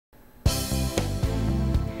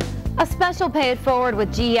A special Pay It Forward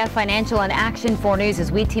with GEF Financial and Action 4 News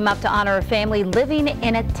as we team up to honor a family living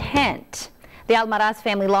in a tent. The Almaraz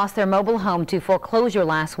family lost their mobile home to foreclosure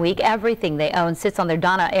last week. Everything they own sits on their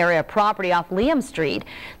Donna area property off Liam Street.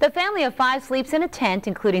 The family of 5 sleeps in a tent,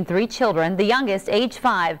 including 3 children, the youngest, age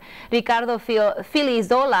 5. Ricardo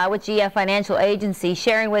Filizola with GEF Financial Agency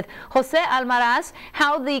sharing with Jose Almaraz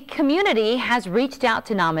how the community has reached out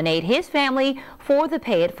to nominate his family for the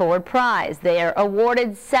Pay It Forward prize. They are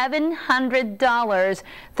awarded $700,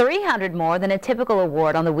 $300 more than a typical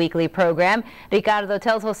award on the weekly program. Ricardo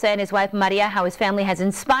tells Jose and his wife Maria how his family has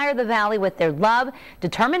inspired the valley with their love,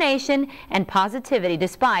 determination, and positivity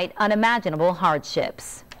despite unimaginable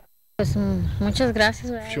hardships. She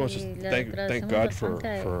wants to thank God for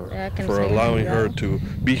allowing her to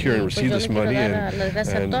be here and receive this money, and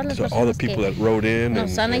to all the people that wrote in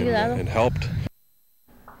and helped.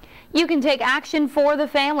 You can take action for the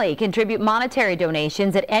family. Contribute monetary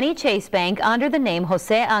donations at any Chase Bank under the name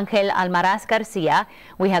Jose Angel Almaraz Garcia.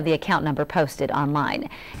 We have the account number posted online.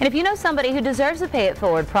 And if you know somebody who deserves a Pay It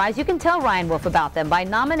Forward prize, you can tell Ryan Wolf about them by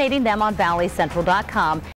nominating them on valleycentral.com.